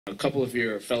A couple of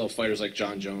your fellow fighters like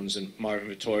John Jones and Marvin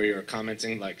Vettori are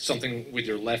commenting like something with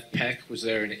your left pec. Was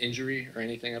there an injury or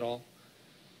anything at all?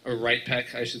 Or right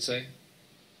pec, I should say.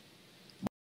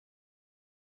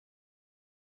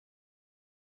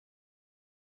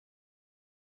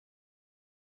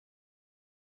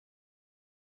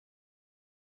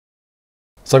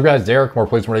 What's up guys, Derek,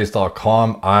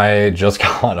 moreplaysmoredays.com. I just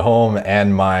got home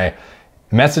and my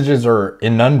messages are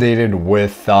inundated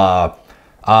with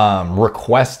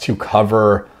requests to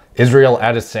cover Israel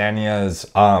Adesanya's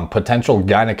potential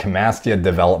gynecomastia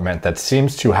development that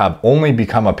seems to have only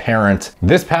become apparent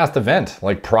this past event.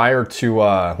 Like prior to,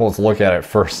 well, let's look at it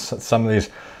first. Some of these,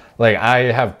 like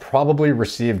I have probably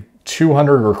received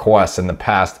 200 requests in the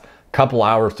past couple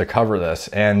hours to cover this,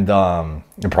 and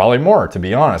probably more, to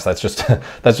be honest. That's just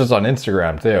that's just on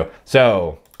Instagram too.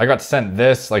 So I got sent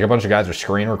this, like a bunch of guys are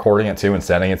screen recording it too and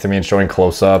sending it to me and showing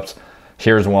close-ups.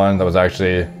 Here's one that was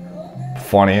actually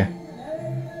funny.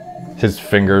 His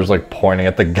fingers like pointing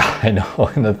at the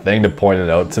gyno in the thing to point it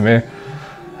out to me.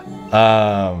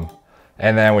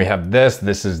 And then we have this.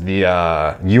 This is the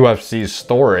UFC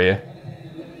story.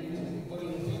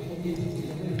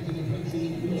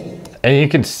 And you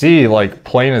can see, like,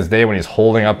 plain as day when he's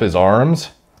holding up his arms,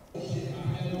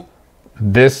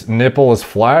 this nipple is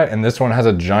flat and this one has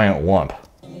a giant lump.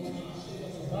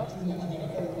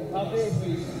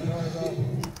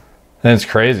 And it's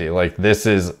crazy. Like, this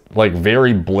is like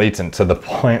very blatant to the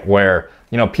point where,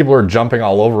 you know, people are jumping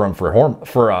all over him for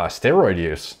steroid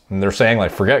use. And they're saying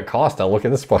like, forget Costa, look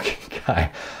at this fucking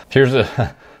guy. Here's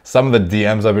some of the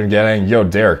DMs I've been getting. Yo,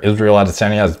 Derek, Israel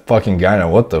Adesanya has fucking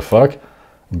gyno. What the fuck?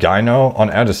 Gyno on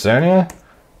Adesanya?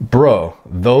 Bro,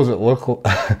 those that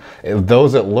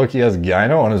look he has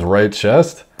gyno on his right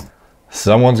chest,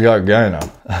 someone's got gyno.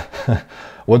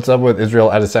 What's up with Israel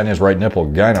Adesanya's right nipple?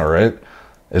 Gyno, right?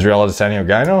 Israel Adesanya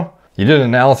gyno? You did an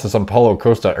analysis on Paulo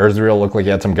Costa. Israel looked like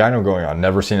he had some gyno going on.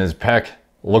 Never seen his pec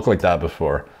look like that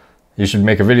before. You should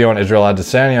make a video on Israel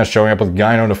Adesanya showing up with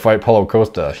gyno to fight Paulo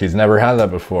Costa. He's never had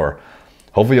that before.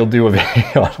 Hopefully you'll do a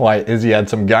video on why Izzy had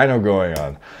some gyno going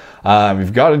on.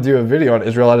 You've got to do a video on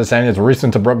Israel Adesanya's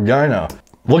recent abrupt gyno.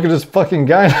 Look at his fucking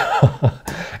gyno.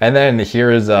 And then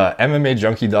here is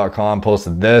MMAJunkie.com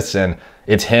posted this, and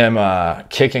it's him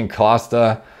kicking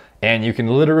Costa. And you can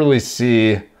literally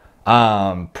see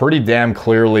pretty damn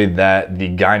clearly that the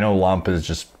gyno lump is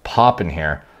just popping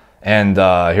here. And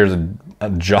here's a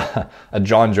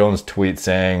John Jones tweet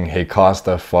saying, "Hey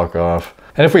Costa, fuck off."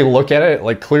 And if we look at it,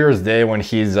 like clear as day when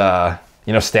he's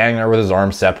you know, standing there with his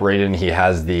arms separated and he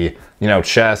has the, you know,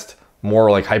 chest more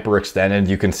like hyperextended,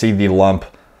 you can see the lump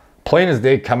plain as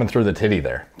day coming through the titty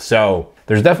there. So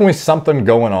there's definitely something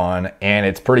going on, and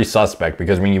it's pretty suspect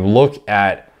because when you look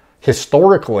at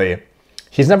historically,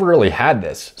 he's never really had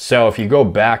this. So if you go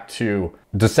back to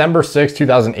December 6,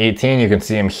 2018, you can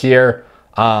see him here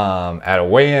at a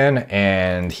weigh-in,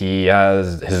 and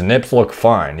his nips look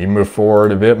fine. You move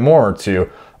forward a bit more to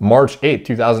March 8,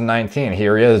 2019.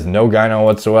 Here he is, no gyno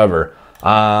whatsoever.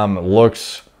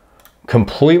 Looks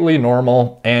completely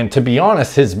normal. And to be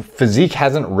honest, his physique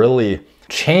hasn't really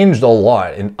changed a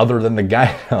lot other than the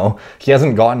gyno. He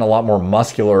hasn't gotten a lot more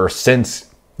muscular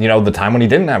since, you know, the time when he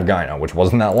didn't have gyno, which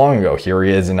wasn't that long ago. Here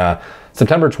he is in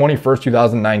September 21st,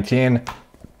 2019.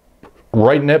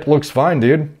 Right nip looks fine,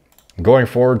 dude. Going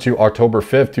forward to October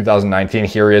 5th, 2019,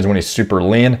 here he is when he's super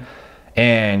lean,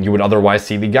 and you would otherwise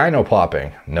see the gyno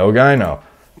popping. No gyno.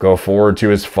 Go forward to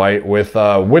his fight with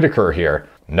Whitaker here.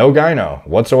 No gyno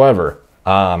whatsoever.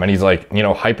 And he's like, you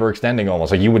know, hyperextending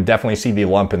almost. Like you would definitely see the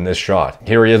lump in this shot.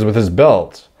 Here he is with his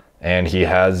belt, and he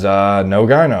has no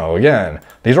gyno again.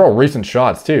 These are all recent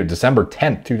shots too. December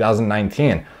 10th,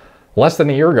 2019. Less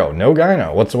than a year ago. No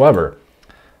gyno whatsoever.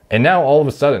 And now all of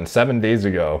a sudden, 7 days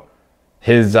ago,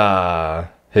 his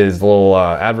little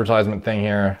advertisement thing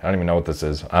here, I don't even know what this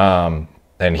is. And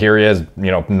here he is, you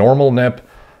know, normal nip,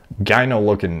 gyno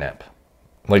looking nip.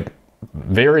 Like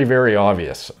very, very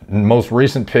obvious. Most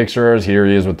recent pictures, here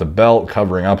he is with the belt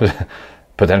covering up,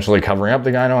 potentially covering up the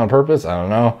gyno on purpose, I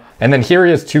don't know. And then here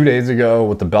he is 2 days ago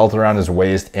with the belt around his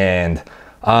waist and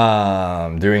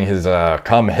doing his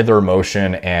come hither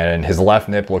motion, and his left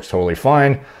nip looks totally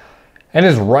fine. And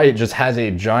his right just has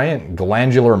a giant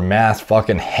glandular mass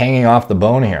fucking hanging off the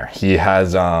bone here. He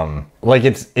has, like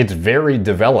it's very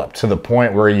developed to the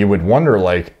point where you would wonder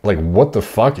like what the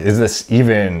fuck is this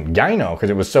even gyno? Because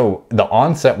it was the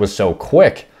onset was so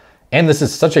quick. And this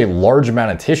is such a large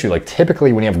amount of tissue. Like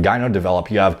typically when you have gyno develop,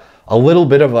 you have a little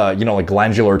bit of a, you know, like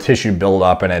glandular tissue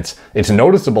buildup, and it's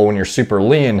noticeable when you're super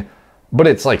lean, but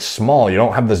it's like small. You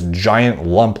don't have this giant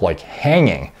lump like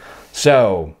hanging.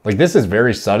 So like this is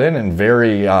very sudden and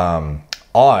very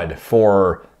odd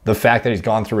for the fact that he's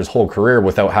gone through his whole career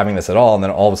without having this at all, and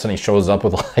then all of a sudden he shows up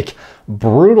with like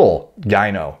brutal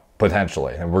gyno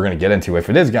potentially, and we're going to get into if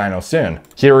it is gyno soon.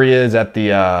 Here he is at the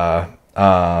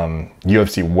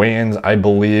UFC weigh-ins, I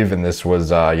believe, and this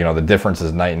was you know, the difference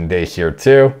is night and day here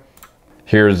too.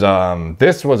 Here's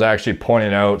this was actually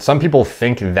pointed out. Some people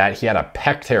think that he had a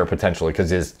pec tear potentially because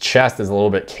his chest is a little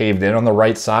bit caved in on the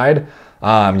right side.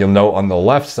 You'll note on the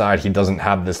left side he doesn't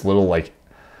have this little like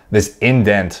this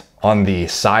indent on the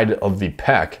side of the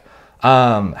pec.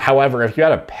 However, if you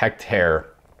had a pec tear,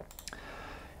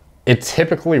 it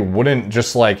typically wouldn't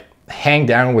just like hang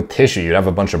down with tissue. You'd have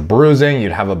a bunch of bruising,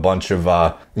 you'd have a bunch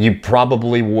of, you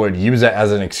probably would use it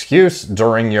as an excuse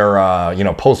during your, you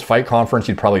know, post-fight conference.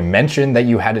 You'd probably mention that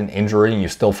you had an injury and you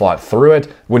still fought through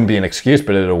it. Wouldn't be an excuse,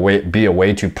 but it'd be a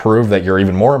way to prove that you're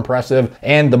even more impressive.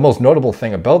 And the most notable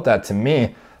thing about that to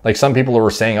me, like some people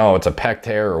were saying, oh, it's a pec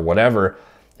tear or whatever.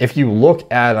 If you look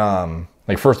at,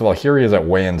 like, first of all, here he is at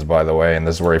weigh-ins, by the way, and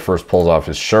this is where he first pulls off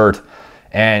his shirt.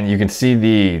 And you can see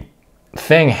the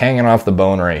thing hanging off the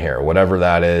bone right here, whatever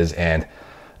that is. And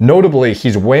notably,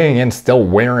 he's weighing in still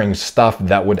wearing stuff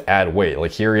that would add weight.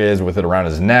 Like here he is with it around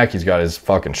his neck. He's got his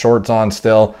fucking shorts on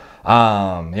still. You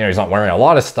know, he's not wearing a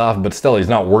lot of stuff, but still he's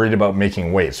not worried about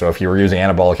making weight. So if you were using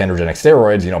anabolic androgenic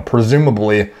steroids, you know,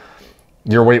 presumably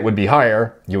your weight would be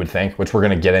higher, you would think, which we're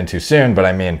going to get into soon. But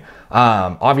I mean,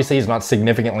 obviously he's not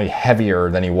significantly heavier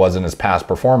than he was in his past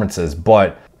performances,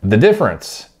 but the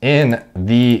difference in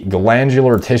the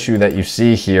glandular tissue that you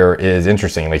see here is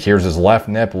interesting. Like here's his left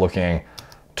nip looking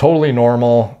totally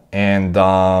normal, and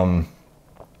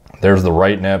there's the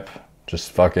right nip,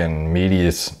 just fucking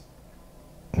meaty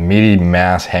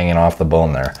mass hanging off the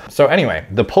bone there. So anyway,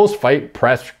 the post-fight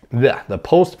press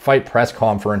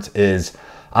conference is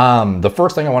the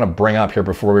first thing I want to bring up here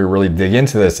before we really dig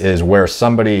into this is where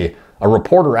a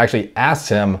reporter actually asked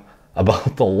him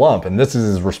about the lump, and this is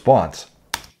his response.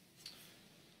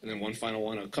 And then one final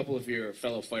one, a couple of your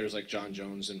fellow fighters like Jon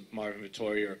Jones and Marvin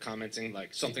Vettori are commenting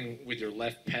like something with your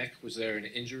left pec. Was there an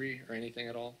injury or anything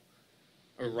at all?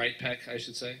 Or right pec, I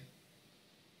should say.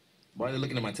 Why are they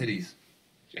looking at my titties?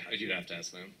 Yeah, you'd have to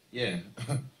ask them. Yeah.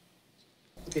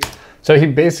 So he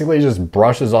basically just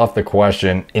brushes off the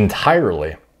question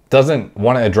entirely. Doesn't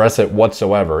want to address it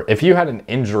whatsoever. If you had an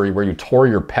injury where you tore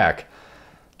your pec,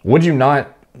 would you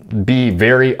not be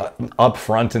very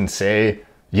upfront and say,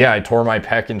 yeah, I tore my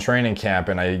pec in training camp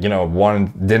and I, you know,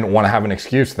 didn't want to have an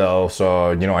excuse though.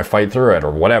 So, you know, I fight through it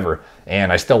or whatever.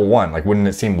 And I still won. Like, wouldn't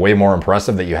it seem way more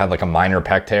impressive that you had like a minor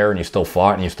pec tear and you still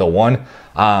fought and you still won?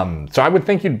 So I would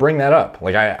think you'd bring that up.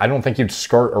 Like, I don't think you'd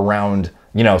skirt around,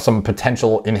 you know, some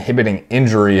potential inhibiting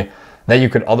injury that you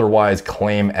could otherwise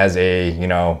claim as a, you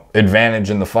know, advantage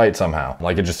in the fight somehow.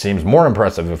 Like, it just seems more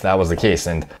impressive if that was the case.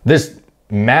 And this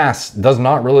mass does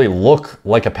not really look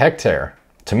like a pec tear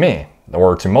to me.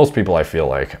 Or to most people, I feel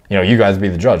like. You know, you guys be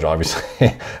the judge,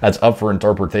 obviously. That's up for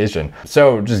interpretation.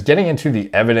 So just getting into the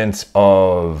evidence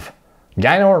of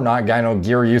gyno or not gyno,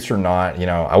 gear use or not, you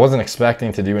know, I wasn't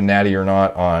expecting to do a natty or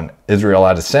not on Israel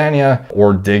Adesanya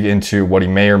or dig into what he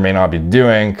may or may not be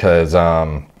doing because,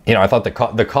 you know, I thought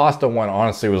the Costa one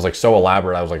honestly was like so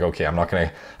elaborate. I was like, okay, I'm not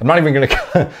even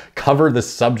gonna cover the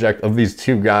subject of these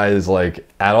two guys like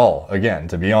at all again,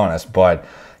 to be honest. But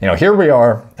you know, here we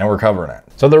are and we're covering it.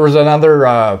 So there was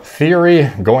another theory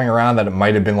going around that it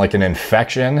might have been like an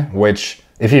infection, which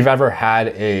if you've ever had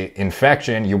a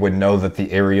infection, you would know that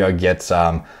the area gets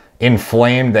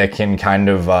inflamed. That can kind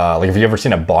of, like if you've ever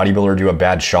seen a bodybuilder do a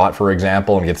bad shot, for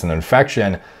example, and gets an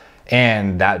infection,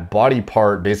 and that body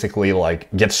part basically like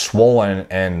gets swollen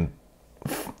and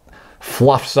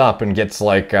fluffs up and gets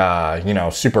like, you know,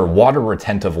 super water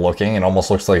retentive looking and almost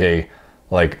looks like a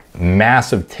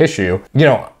massive tissue. You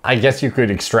know, I guess you could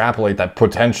extrapolate that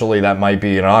potentially that might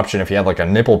be an option if you had like a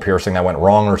nipple piercing that went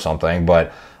wrong or something,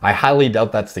 but I highly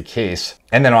doubt that's the case.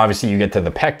 And then obviously you get to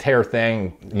the pec tear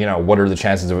thing, you know, what are the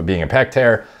chances of it being a pec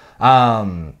tear?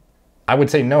 I would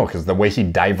say no, because the way he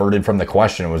diverted from the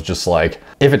question was just like,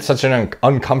 if it's such an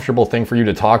uncomfortable thing for you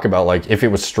to talk about, like if it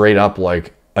was straight up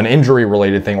like an injury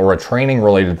related thing or a training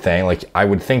related thing, like I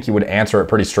would think you would answer it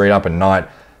pretty straight up and not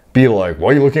be like,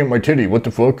 why are you looking at my titty? What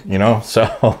the fuck? You know?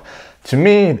 So to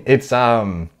me, it's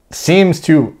seems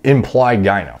to imply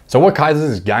gyno. So what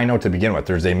causes gyno to begin with?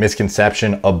 There's a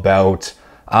misconception about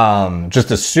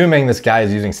just assuming this guy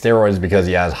is using steroids because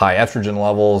he has high estrogen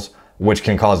levels, which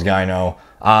can cause gyno.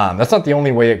 That's not the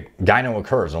only way gyno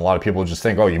occurs. And a lot of people just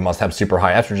think, oh, you must have super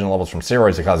high estrogen levels from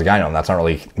steroids to cause gyno. And that's not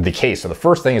really the case. So the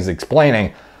first thing is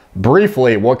explaining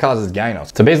briefly what causes gyno.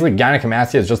 So basically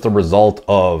gynecomastia is just a result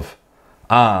of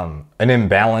an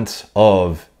imbalance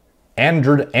of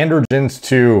androgens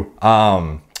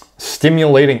to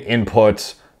stimulating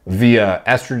inputs via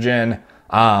estrogen.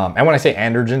 And when I say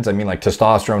androgens, I mean like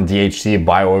testosterone, DHT,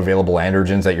 bioavailable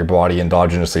androgens that your body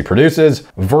endogenously produces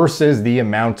versus the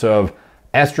amount of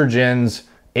estrogens,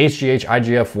 HGH,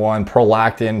 IGF-1,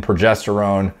 prolactin,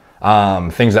 progesterone,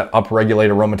 things that upregulate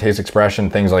aromatase expression,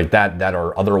 things like that, that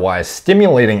are otherwise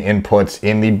stimulating inputs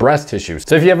in the breast tissue.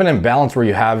 So if you have an imbalance where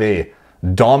you have a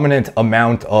dominant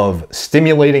amount of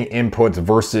stimulating inputs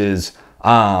versus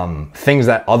things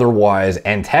that otherwise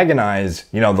antagonize,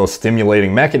 you know, those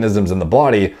stimulating mechanisms in the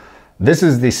body, this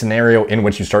is the scenario in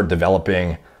which you start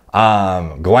developing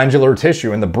glandular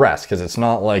tissue in the breast, because it's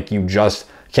not like you just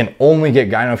can only get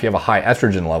gyno if you have a high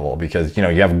estrogen level, because, you know,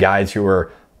 you have guys who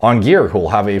are on gear who will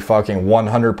have a fucking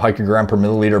 100 picogram per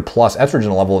milliliter plus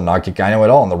estrogen level and not get gyno at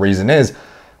all. And the reason is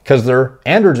because their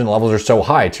androgen levels are so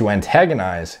high to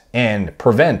antagonize and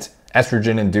prevent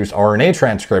estrogen-induced RNA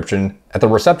transcription at the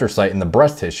receptor site in the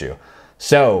breast tissue.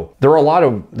 So there's not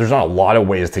a lot of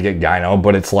ways to get gyno,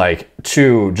 but it's like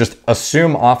to just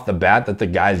assume off the bat that the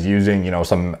guy's using, you know,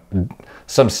 some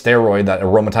steroid that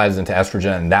aromatizes into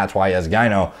estrogen and that's why he has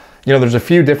gyno. You know, there's a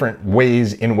few different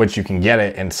ways in which you can get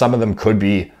it, and some of them could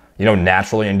be, you know,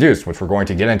 naturally induced, which we're going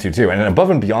to get into too. And then above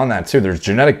and beyond that too, there's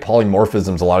genetic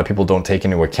polymorphisms a lot of people don't take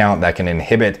into account that can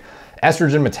inhibit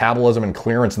estrogen metabolism and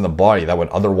clearance in the body that would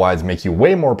otherwise make you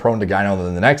way more prone to gyno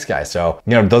than the next guy. So,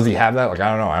 you know, does he have that? Like,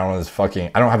 I don't know. I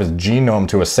don't have his genome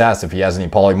to assess if he has any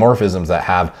polymorphisms that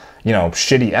have, you know,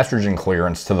 shitty estrogen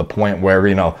clearance to the point where,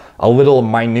 you know, a little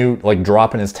minute like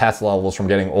drop in his test levels from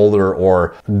getting older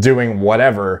or doing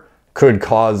whatever could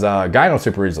cause gyno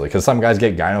super easily. Because some guys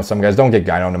get gyno, some guys don't get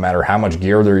gyno, no matter how much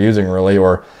gear they're using really,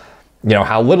 or, you know,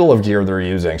 how little of gear they're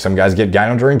using. Some guys get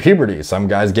gyno during puberty. Some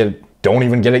guys don't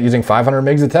even get it using 500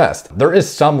 mgs a test. There is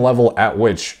some level at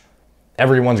which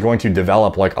everyone's going to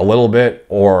develop like a little bit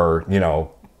or, you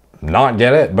know, not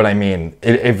get it. But I mean,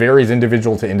 it varies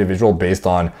individual to individual based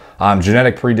on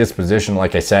genetic predisposition,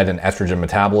 like I said, and estrogen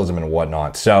metabolism and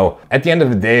whatnot. So at the end of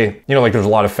the day, you know, like there's a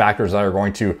lot of factors that are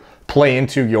going to play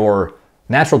into your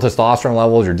natural testosterone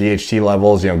levels, your DHT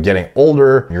levels. You know, getting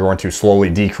older, you're going to slowly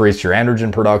decrease your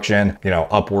androgen production, you know,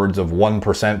 upwards of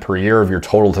 1% per year of your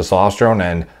total testosterone,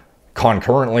 and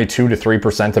concurrently 2 to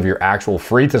 3% of your actual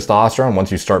free testosterone once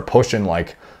you start pushing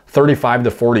like 35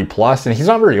 to 40 plus. And he's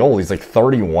not very old, he's like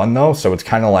 31 though, so it's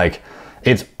kind of like,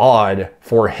 it's odd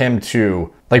for him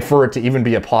to, like, for it to even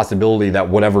be a possibility that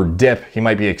whatever dip he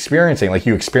might be experiencing, like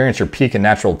you experience your peak in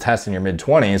natural tests in your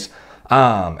mid-20s,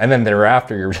 and then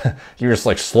thereafter you're just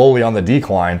like slowly on the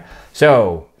decline.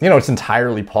 So, you know, it's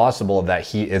entirely possible that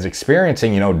he is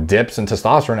experiencing, you know, dips in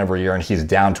testosterone every year, and he's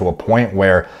down to a point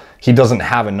where he doesn't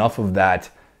have enough of that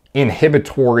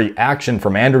inhibitory action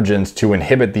from androgens to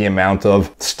inhibit the amount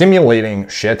of stimulating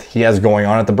shit he has going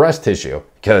on at the breast tissue.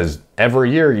 Because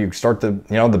every year you start to,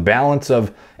 you know, the balance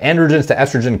of androgens to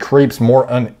estrogen creeps more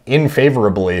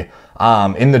unfavorably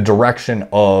in the direction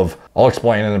of, I'll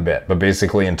explain in a bit, but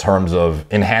basically in terms of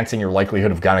enhancing your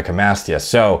likelihood of gynecomastia.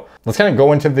 So let's kind of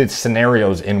go into the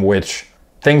scenarios in which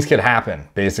things could happen,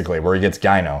 basically, where he gets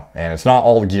gyno. And it's not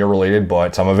all gear related,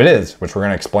 but some of it is, which we're going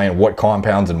to explain what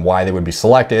compounds and why they would be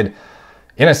selected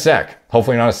in a sec.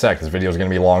 Hopefully not a sec. This video is going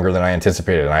to be longer than I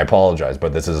anticipated, and I apologize,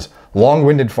 but this is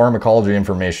long-winded pharmacology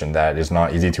information that is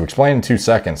not easy to explain in 2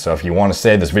 seconds. So if you want to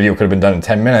say this video could have been done in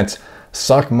 10 minutes,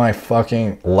 suck my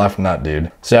fucking left nut,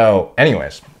 dude. So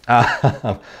anyways,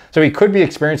 so he could be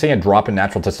experiencing a drop in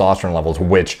natural testosterone levels,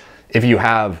 which if you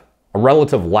have a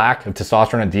relative lack of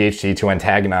testosterone and DHT to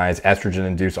antagonize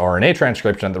estrogen-induced RNA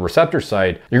transcription at the receptor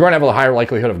site, you're going to have a higher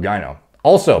likelihood of gyno.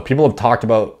 Also, people have talked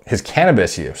about his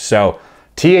cannabis use. So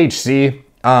THC,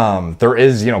 there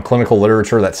is, you know, clinical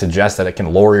literature that suggests that it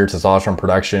can lower your testosterone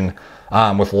production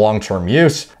with long-term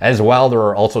use. As well, there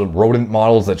are also rodent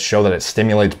models that show that it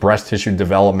stimulates breast tissue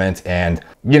development. And,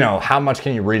 you know, how much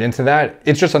can you read into that?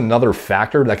 It's just another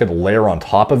factor that could layer on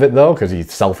top of it, though, because he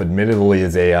self-admittedly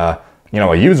is a you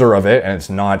know, a user of it, and it's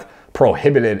not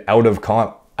prohibited out of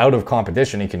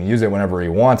competition. He can use it whenever he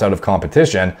wants out of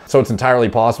competition. So it's entirely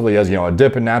possible he has, you know, a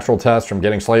dip in natural tests from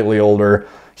getting slightly older.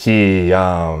 He,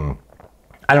 I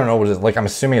don't know, like, I'm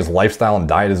assuming his lifestyle and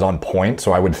diet is on point.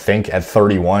 So I would think at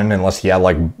 31, unless he had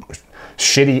like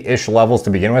shitty-ish levels to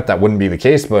begin with, that wouldn't be the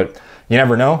case, but you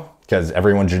never know. Because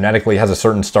everyone genetically has a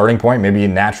certain starting point. Maybe he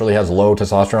naturally has low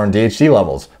testosterone and DHT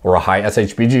levels or a high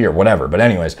SHBG or whatever. But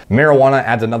anyways, marijuana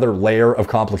adds another layer of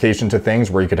complication to things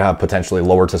where you could have potentially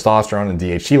lower testosterone and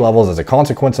DHT levels as a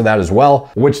consequence of that as well,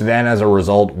 which then as a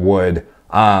result would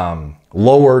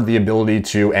lower the ability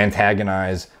to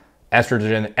antagonize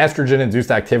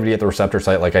estrogen-induced activity at the receptor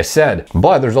site, like I said.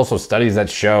 But there's also studies that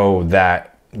show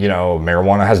that, you know,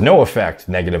 marijuana has no effect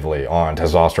negatively on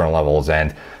testosterone levels.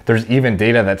 And there's even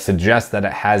data that suggests that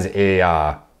it has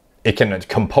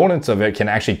components of it can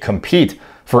actually compete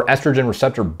for estrogen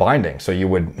receptor binding. So you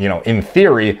would, you know, in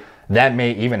theory, that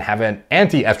may even have an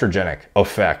anti-estrogenic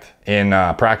effect in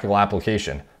practical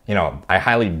application. You know, I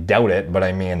highly doubt it, but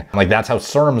I mean, like, that's how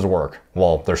SERMs work.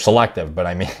 Well, they're selective, but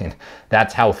I mean,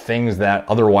 that's how things that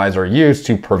otherwise are used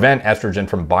to prevent estrogen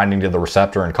from binding to the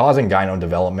receptor and causing gyno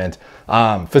development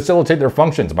facilitate their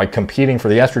functions by competing for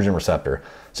the estrogen receptor.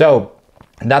 So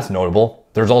that's notable.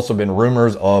 There's also been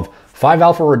rumors of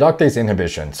 5-alpha reductase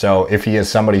inhibition. So if he is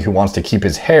somebody who wants to keep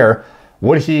his hair,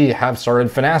 would he have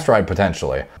started finasteride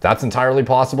potentially? That's entirely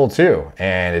possible too.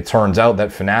 And it turns out that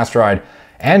finasteride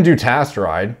and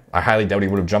dutasteride, I highly doubt he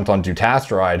would have jumped on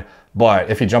dutasteride, but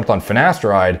if he jumped on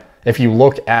finasteride, if you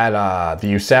look at the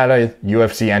USADA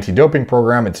UFC anti-doping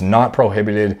program, it's not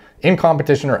prohibited in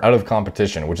competition or out of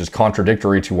competition, which is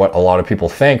contradictory to what a lot of people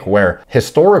think, where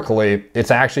historically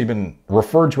it's actually been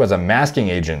referred to as a masking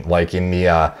agent. Like in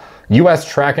the US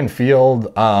track and field,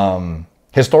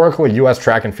 historically US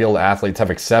track and field athletes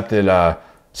have accepted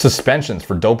suspensions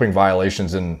for doping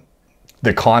violations in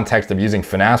the context of using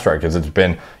finasteride, because it's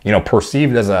been, you know,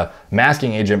 perceived as a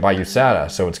masking agent by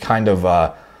USADA. So it's kind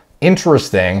of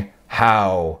interesting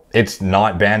how it's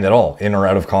not banned at all in or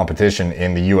out of competition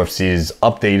in the UFC's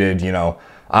updated, you know,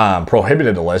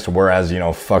 prohibited list. Whereas, you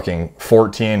know, fucking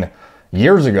 14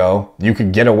 years ago, you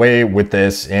could get away with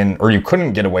this or you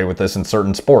couldn't get away with this in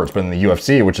certain sports. But in the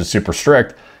UFC, which is super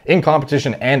strict, in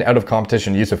competition and out of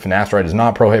competition, use of finasteride is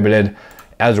not prohibited,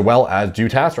 as well as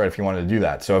dutasteride if you wanted to do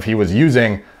that. So if he was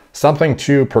using something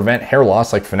to prevent hair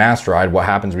loss like finasteride, what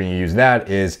happens when you use that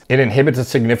is it inhibits a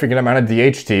significant amount of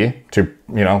DHT to,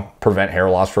 you know, prevent hair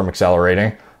loss from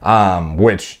accelerating,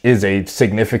 which is a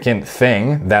significant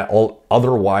thing that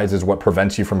otherwise is what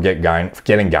prevents you from getting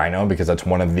gyno, because that's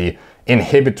one of the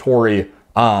inhibitory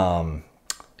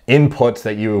inputs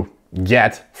that you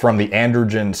get from the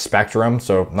androgen spectrum.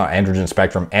 So not androgen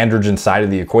spectrum, androgen side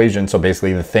of the equation. So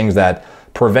basically the things that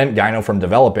prevent gyno from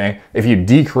developing. If you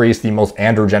decrease the most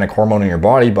androgenic hormone in your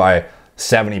body by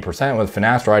 70% with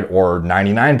finasteride or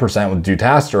 99% with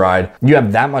dutasteride, you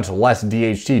have that much less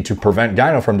DHT to prevent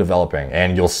gyno from developing.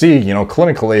 And you'll see, you know,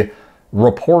 clinically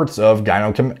reports of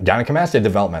gynecomastia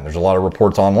development. There's a lot of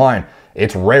reports online.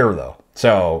 It's rare though.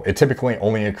 So it typically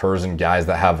only occurs in guys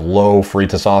that have low free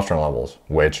testosterone levels,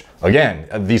 which again,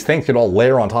 these things could all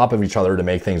layer on top of each other to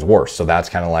make things worse. So that's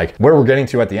kind of like where we're getting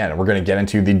to at the end. And we're going to get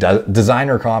into the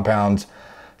designer compounds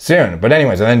soon. But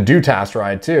anyways, and then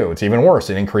dutasteride too, it's even worse.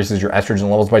 It increases your estrogen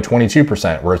levels by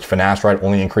 22%, whereas finasteride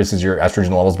only increases your estrogen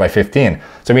levels by 15.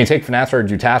 So when you take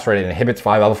finasteride or dutasteride, it inhibits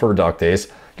 5-alpha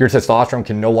reductase. Your testosterone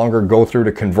can no longer go through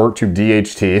to convert to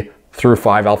DHT through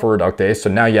 5-alpha reductase. So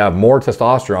now you have more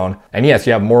testosterone, and yes,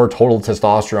 you have more total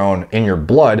testosterone in your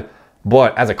blood,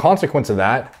 but as a consequence of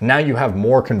that, now you have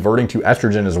more converting to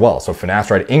estrogen as well. So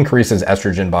finasteride increases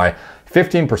estrogen by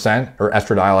 15%, or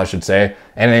estradiol, I should say,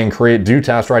 and then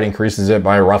dutasteride increases it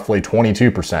by roughly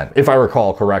 22%, if I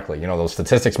recall correctly. You know, those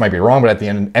statistics might be wrong, but at the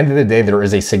end of the day, there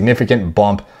is a significant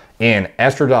bump in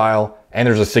estradiol, and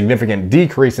there's a significant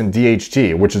decrease in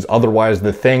DHT, which is otherwise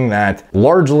the thing that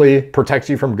largely protects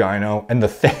you from gyno and the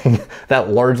thing that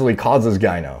largely causes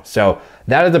gyno. So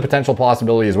that is a potential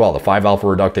possibility as well, the 5-alpha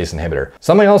reductase inhibitor.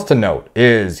 Something else to note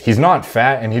is he's not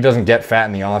fat, and he doesn't get fat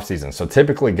in the off season. So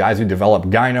typically guys who develop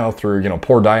gyno through, you know,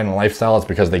 poor diet and lifestyle, it's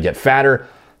because they get fatter.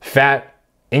 Fat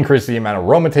increase the amount of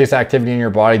aromatase activity in your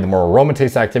body. The more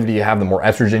aromatase activity you have, the more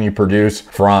estrogen you produce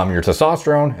from your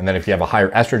testosterone. And then if you have a higher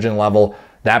estrogen level,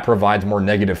 that provides more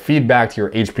negative feedback to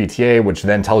your HPTA, which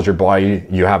then tells your body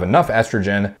you have enough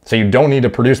estrogen. So you don't need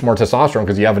to produce more testosterone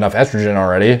because you have enough estrogen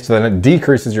already. So then it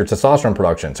decreases your testosterone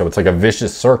production. So it's like a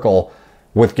vicious circle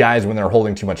with guys when they're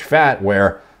holding too much fat,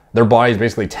 where their body is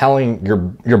basically telling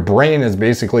your brain is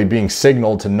basically being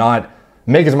signaled to not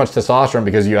make as much testosterone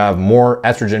because you have more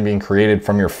estrogen being created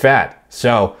from your fat.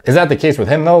 So is that the case with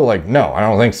him though? Like, no, I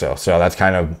don't think so. So that's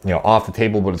kind of, you know, off the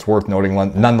table, but it's worth noting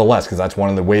nonetheless, because that's one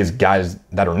of the ways guys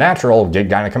that are natural get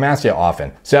gynecomastia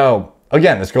often. So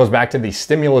again, this goes back to the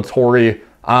stimulatory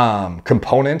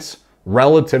components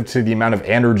relative to the amount of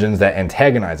androgens that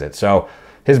antagonize it. So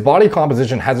his body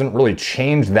composition hasn't really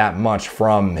changed that much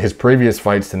from his previous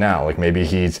fights to now. Like maybe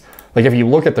he's, like if you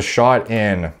look at the shot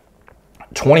in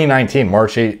 2019,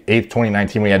 March 8th,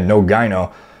 2019, we had no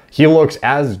gyno. He looks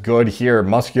as good here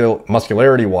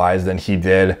muscularity wise than he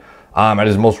did at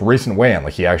his most recent weigh-in.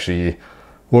 Like he actually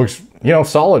looks, you know,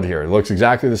 solid here. It looks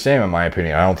exactly the same in my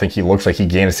opinion. I don't think he looks like he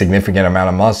gained a significant amount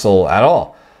of muscle at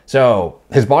all. So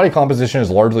his body composition has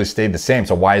largely stayed the same.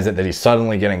 So why is it that he's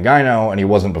suddenly getting gyno and he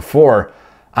wasn't before?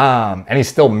 And he's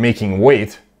still making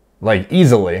weight, like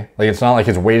easily. Like it's not like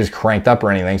his weight is cranked up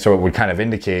or anything. So it would kind of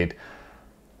indicate,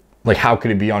 like, how could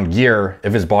he be on gear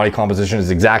if his body composition is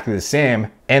exactly the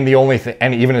same, and the only thing,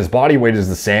 and even his body weight is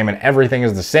the same, and everything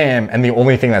is the same, and the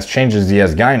only thing that's changed is he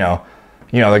has gyno.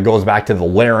 You know, that goes back to the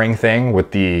layering thing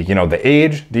with the, you know, the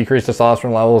age, decreased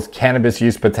testosterone levels, cannabis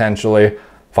use potentially,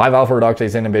 5-alpha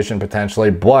reductase inhibition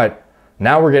potentially, but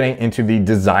now we're getting into the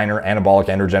designer anabolic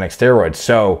androgenic steroids.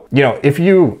 So, you know, if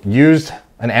you used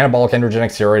an anabolic androgenic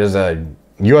steroid as a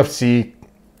UFC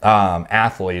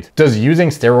athlete, does using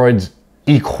steroids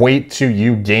equate to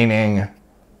you gaining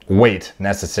weight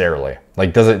necessarily?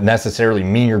 Like, does it necessarily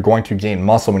mean you're going to gain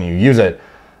muscle when you use it?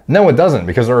 No, it doesn't,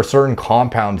 because there are certain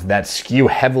compounds that skew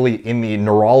heavily in the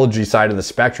neurology side of the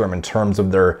spectrum in terms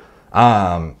of their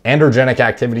androgenic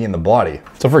activity in the body.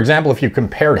 So for example, if you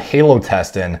compared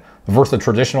halotestin versus the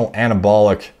traditional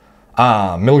anabolic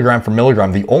milligram for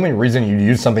milligram, the only reason you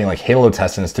use something like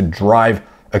halotestin is to drive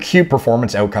acute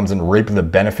performance outcomes and reap the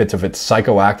benefits of its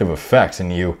psychoactive effects,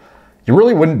 and you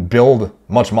really wouldn't build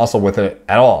much muscle with it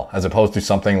at all, as opposed to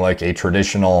something like a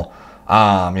traditional, you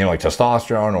know, like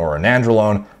testosterone or an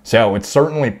androlone. So it's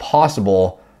certainly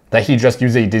possible that he just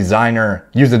used a designer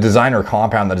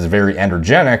compound that is very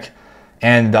androgenic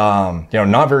and, you know,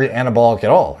 not very anabolic at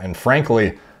all. And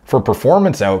frankly, for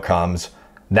performance outcomes,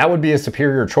 that would be a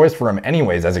superior choice for him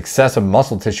anyways, as excessive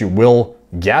muscle tissue will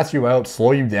gas you out,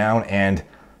 slow you down, and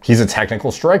he's a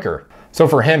technical striker. So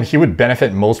for him, he would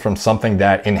benefit most from something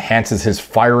that enhances his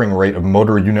firing rate of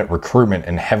motor unit recruitment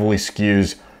and heavily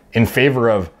skews in favor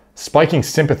of spiking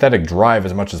sympathetic drive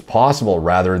as much as possible,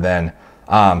 rather than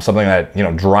something that, you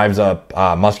know, drives up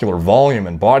muscular volume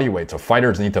and body weight. So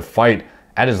fighters need to fight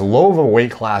at as low of a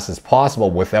weight class as possible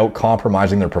without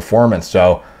compromising their performance.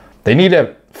 So they need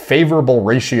a favorable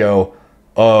ratio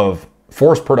of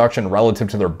force production relative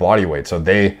to their body weight. So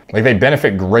they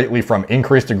benefit greatly from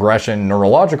increased aggression,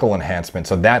 neurological enhancement.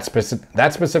 So that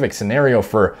specific scenario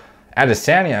for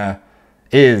Adesanya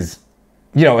is,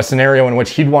 you know, a scenario in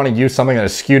which he'd want to use something that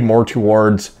is skewed more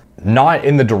towards, not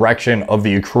in the direction of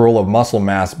the accrual of muscle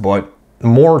mass, but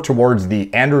more towards the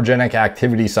androgenic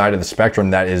activity side of the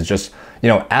spectrum that is just, you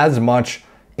know, as much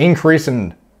increase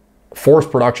in force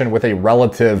production with a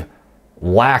relative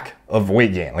lack of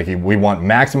weight gain. Like, we want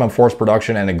maximum force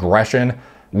production and aggression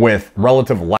with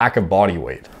relative lack of body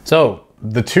weight. So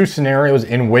the two scenarios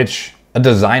in which a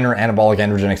designer anabolic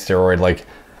androgenic steroid, like,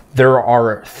 there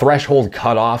are threshold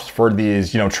cutoffs for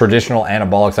these, you know, traditional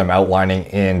anabolics I'm outlining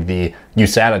in the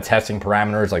USADA testing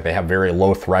parameters. Like, they have very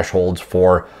low thresholds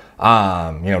for, you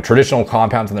know, traditional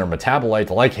compounds in their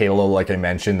metabolites, like Halo, like I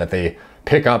mentioned, that they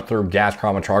pick up through gas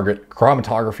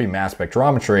chromatography, mass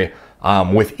spectrometry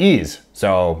with ease.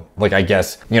 So, like, I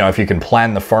guess, you know, if you can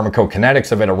plan the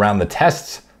pharmacokinetics of it around the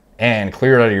tests and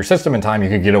clear it out of your system in time, you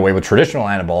could get away with traditional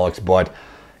anabolics. But,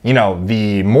 you know,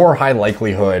 the more high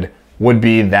likelihood would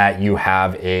be that you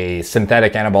have a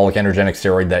synthetic anabolic androgenic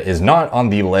steroid that is not on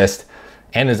the list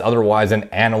and is otherwise an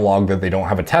analog that they don't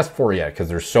have a test for yet, because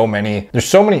there's so many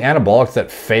anabolics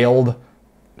that failed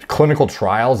clinical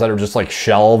trials that are just like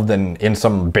shelved and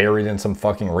buried in some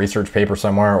fucking research paper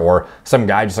somewhere, or some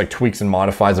guy just like tweaks and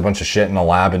modifies a bunch of shit in a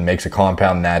lab and makes a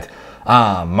compound that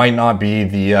might not be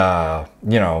the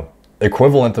you know,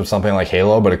 equivalent of something like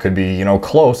Halo, but it could be, you know,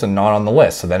 close and not on the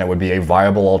list. So then it would be a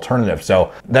viable alternative.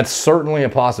 So that's certainly a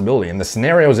possibility. And the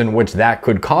scenarios in which that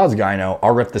could cause gyno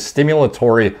are if the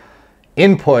stimulatory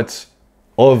inputs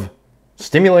of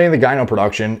stimulating the gyno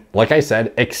production, like I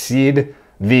said, exceed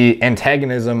the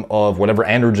antagonism of whatever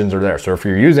androgens are there. So if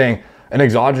you're using an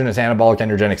exogenous anabolic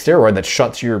androgenic steroid that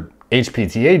shuts your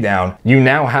HPTA down, you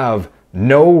now have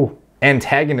no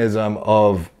antagonism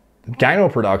of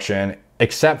gyno production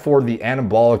except for the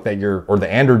anabolic that you're, or the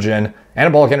anabolic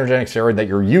androgenic steroid that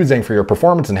you're using for your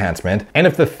performance enhancement. And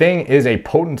if the thing is a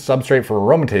potent substrate for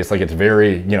aromatase, like it's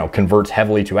very, you know, converts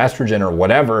heavily to estrogen or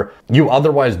whatever, you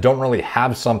otherwise don't really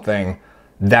have something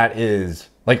that is,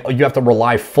 like, you have to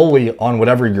rely fully on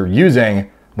whatever you're using,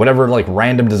 whatever like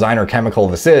random designer chemical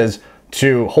this is,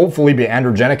 to hopefully be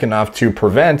androgenic enough to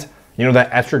prevent, you know, that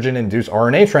estrogen-induced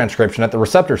RNA transcription at the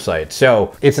receptor site.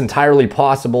 So it's entirely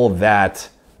possible that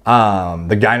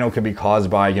the gyno could be caused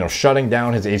by, you know, shutting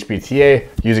down his HPTA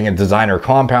using a designer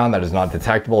compound that is not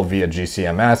detectable via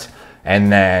GCMS,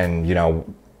 and then, you know,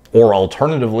 or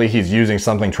alternatively, he's using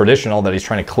something traditional that he's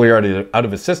trying to clear out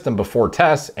of his system before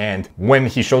tests, and when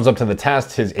he shows up to the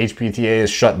test, his HPTA is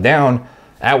shut down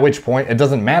At which point, it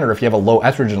doesn't matter if you have a low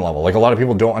estrogen level. Like, a lot of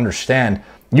people don't understand.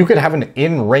 You could have an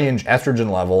in-range estrogen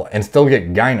level and still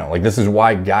get gyno. Like, this is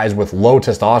why guys with low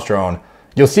testosterone,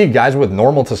 you'll see guys with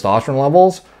normal testosterone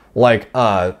levels, like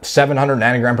 700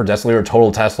 nanogram per deciliter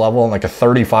total test level and like a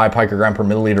 35 picogram per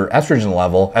milliliter estrogen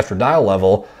level, estradiol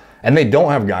level, and they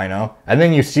don't have gyno. And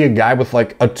then you see a guy with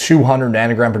like a 200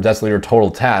 nanogram per deciliter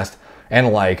total test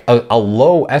and like a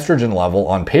low estrogen level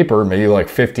on paper, maybe like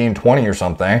 15, 20 or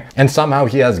something, and somehow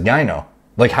he has gyno.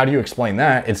 Like, how do you explain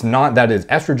that? It's not that his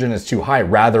estrogen is too high,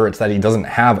 rather it's that he doesn't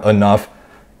have enough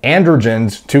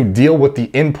androgens to deal with the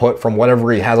input from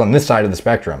whatever he has on this side of the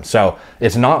spectrum. So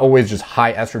it's not always just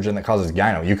high estrogen that causes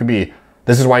gyno. You could be,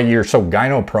 this is why you're so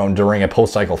gyno prone during a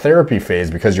post-cycle therapy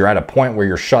phase, because you're at a point where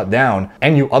you're shut down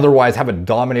and you otherwise have a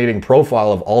dominating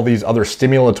profile of all these other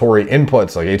stimulatory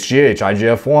inputs like HGH,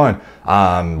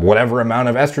 IGF-1, whatever amount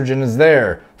of estrogen is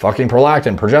there, fucking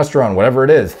prolactin, progesterone, whatever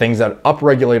it is, things that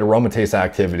upregulate aromatase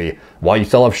activity while you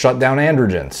still have shut down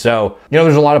androgens. So, you know,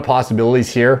 there's a lot of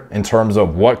possibilities here in terms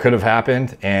of what could have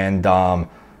happened. And,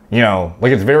 you know,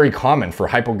 like, it's very common for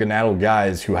hypogonadal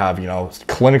guys who have, you know,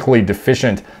 clinically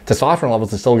deficient testosterone levels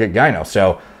to still get gyno.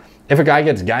 So if a guy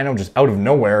gets gyno just out of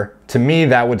nowhere, to me,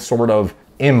 that would sort of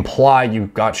imply you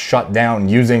got shut down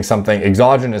using something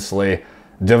exogenously,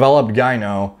 developed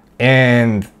gyno,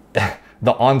 and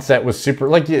the onset was super,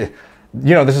 like, you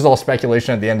know, this is all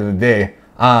speculation at the end of the day.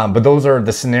 But those are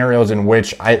the scenarios in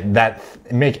which that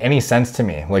make any sense to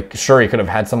me. Like, sure, he could have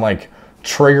had some like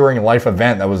triggering life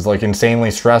event that was like insanely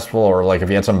stressful, or like if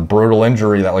he had some brutal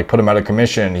injury that like put him out of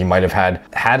commission, he might have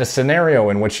had a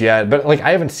scenario in which he had, but like, I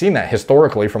haven't seen that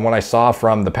historically. From what I saw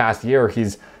from the past year,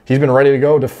 he's been ready to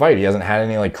go to fight. He hasn't had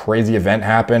any like crazy event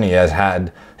happen.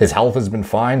 His health has been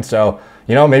fine. So,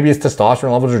 you know, maybe his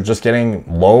testosterone levels are just getting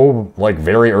low, like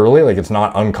very early. Like, it's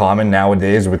not uncommon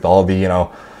nowadays with all the, you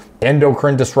know,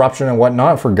 endocrine disruption and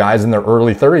whatnot for guys in their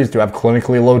early 30s to have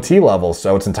clinically low T levels.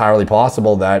 So it's entirely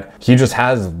possible that he just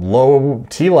has low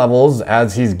T levels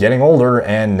as he's getting older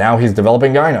and now he's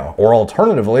developing gyno. Or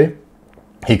alternatively,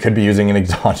 he could be using an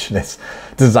exogenous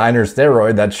designer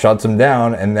steroid that shuts him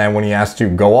down, and then when he has to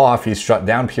go off, he's shut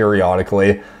down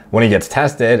periodically when he gets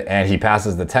tested and he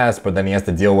passes the test, but then he has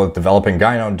to deal with developing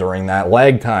gyno during that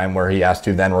lag time where he has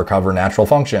to then recover natural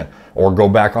function or go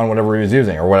back on whatever he was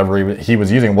using, or whatever he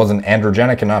was using wasn't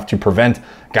androgenic enough to prevent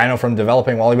gyno from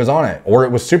developing while he was on it. Or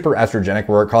it was super estrogenic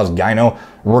where it caused gyno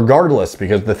regardless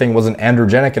because the thing wasn't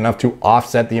androgenic enough to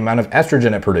offset the amount of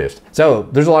estrogen it produced. So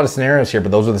there's a lot of scenarios here,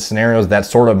 but those are the scenarios that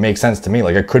sort of make sense to me.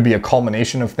 Like, it could be a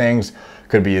culmination of things.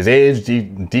 Could be his age,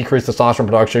 decreased testosterone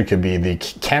production, could be the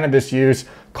cannabis use,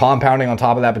 compounding on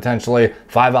top of that potentially,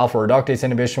 5-alpha reductase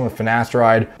inhibition with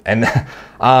finasteride, and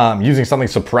using something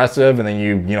suppressive, and then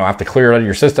you know, have to clear it out of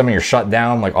your system and you're shut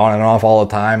down like on and off all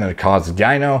the time, and it causes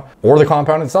gyno, or the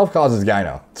compound itself causes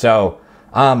gyno. So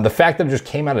the fact that it just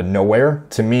came out of nowhere,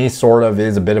 to me, sort of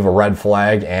is a bit of a red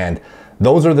flag, and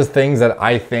those are the things that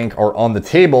I think are on the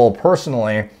table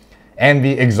personally, and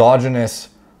the exogenous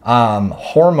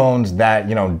hormones that,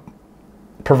 you know,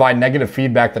 provide negative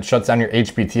feedback that shuts down your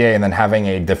HPTA, and then having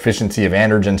a deficiency of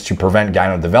androgens to prevent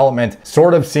gyno development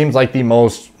sort of seems like the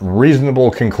most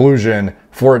reasonable conclusion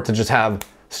for it to just have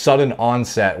sudden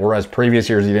onset, whereas previous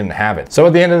years you didn't have it. So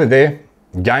at the end of the day,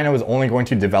 gyno is only going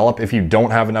to develop if you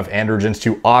don't have enough androgens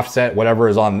to offset whatever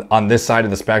is on this side of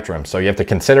the spectrum. So you have to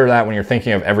consider that when you're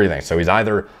thinking of everything. So he's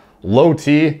either low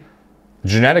T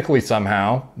genetically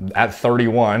somehow at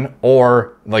 31,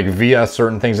 or like via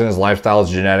certain things in his lifestyle,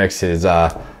 his genetics, his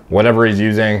whatever he's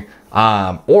using,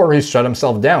 or he's shut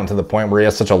himself down to the point where he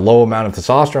has such a low amount of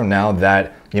testosterone now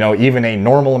that, you know, even a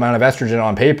normal amount of estrogen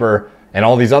on paper and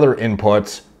all these other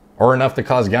inputs are enough to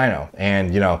cause gyno.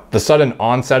 And, you know, the sudden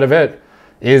onset of it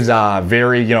is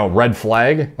very, you know, red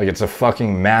flag. Like, it's a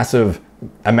fucking massive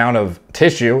amount of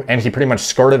tissue, and he pretty much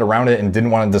skirted around it and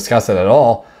didn't want to discuss it at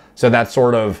all. So that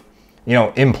sort of, you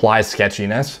know, implies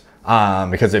sketchiness,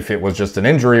 because if it was just an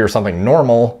injury or something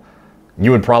normal, you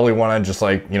would probably want to just,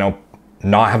 like, you know,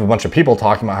 not have a bunch of people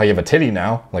talking about how you have a titty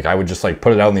now. Like, I would just like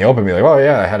put it out in the open and be like, oh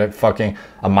yeah, I had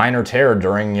a minor tear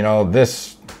during, you know,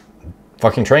 this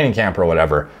fucking training camp or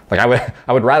whatever. Like,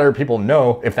 I would rather people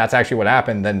know if that's actually what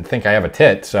happened than think I have a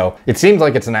tit. So it seems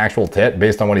like it's an actual tit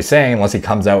based on what he's saying, unless he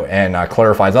comes out and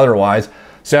clarifies otherwise.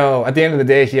 So at the end of the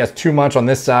day, he has too much on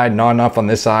this side, not enough on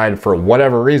this side for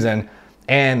whatever reason.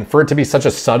 And for it to be such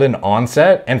a sudden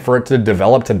onset and for it to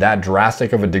develop to that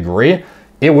drastic of a degree,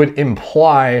 it would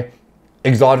imply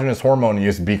exogenous hormone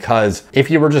use, because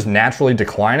if you were just naturally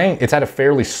declining, it's at a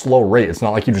fairly slow rate. It's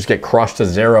not like you just get crushed to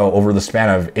zero over the span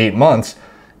of 8 months.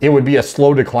 it would be a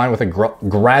slow decline with a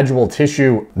gradual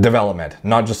tissue development,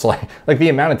 not just like the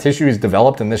amount of tissue is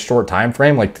developed in this short time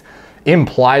frame, like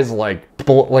implies like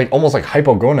almost like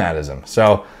hypogonadism.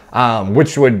 So,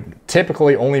 which would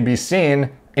typically only be seen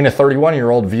in a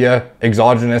 31-year-old via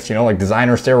exogenous, like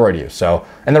designer steroid use. So,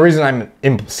 and the reason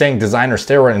I'm saying designer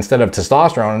steroid instead of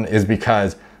testosterone is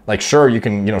because, like, sure, you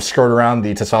can, skirt around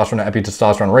the testosterone to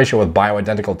epitestosterone ratio with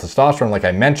bioidentical testosterone, like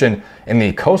I mentioned in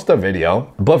the Costa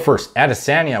video. But for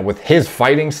Adesanya, with his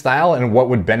fighting style and what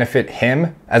would benefit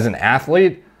him as an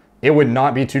athlete, it would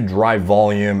not be to drive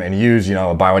volume and use, a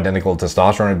bioidentical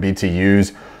testosterone. It would be to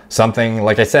use something,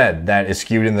 like I said, that is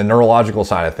skewed in the neurological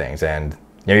side of things. And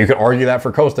you could argue that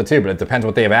for Costa too, but it depends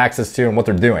what they have access to and what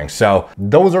they're doing. So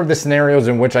those are the scenarios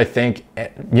in which I think,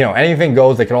 anything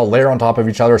goes. They can all layer on top of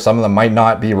each other. Some of them might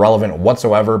not be relevant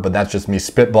whatsoever, but that's just me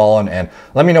spitballing. And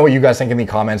let me know what you guys think in the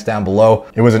comments down below.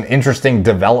 It was an interesting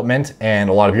development and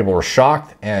a lot of people were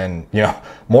shocked. And,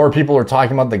 more people are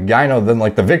talking about the Gyno than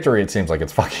like the victory. It seems like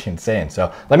it's fucking insane.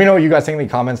 So let me know what you guys think in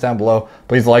the comments down below.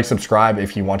 Please like, subscribe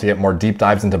if you want to get more deep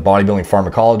dives into bodybuilding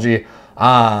pharmacology.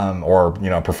 Or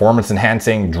performance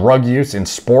enhancing drug use in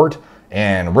sport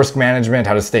and risk management,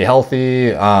 how to stay healthy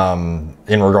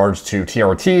in regards to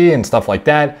TRT and stuff like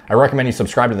that. I recommend you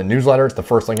subscribe to the newsletter. It's the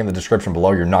first link in the description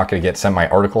below. You're not going to get sent my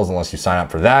articles unless you sign up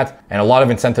for that, and a lot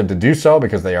of incentive to do so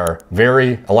because they are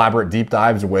very elaborate deep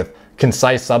dives with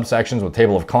concise subsections with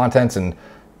table of contents and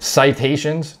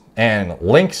citations and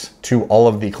links to all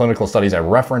of the clinical studies I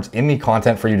reference in the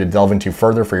content for you to delve into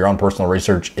further for your own personal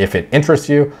research if it interests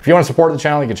you. If you want to support the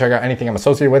channel, you can check out anything I'm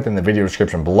associated with in the video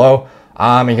description below.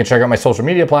 You can check out my social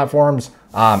media platforms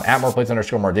at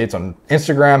moreplates_more_dates on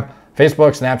Instagram,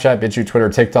 Facebook, Snapchat, BitChute, Twitter,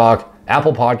 TikTok,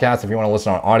 Apple Podcasts if you want to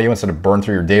listen on audio instead of burn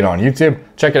through your data on YouTube.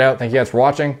 Check it out. Thank you guys for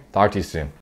watching. Talk to you soon.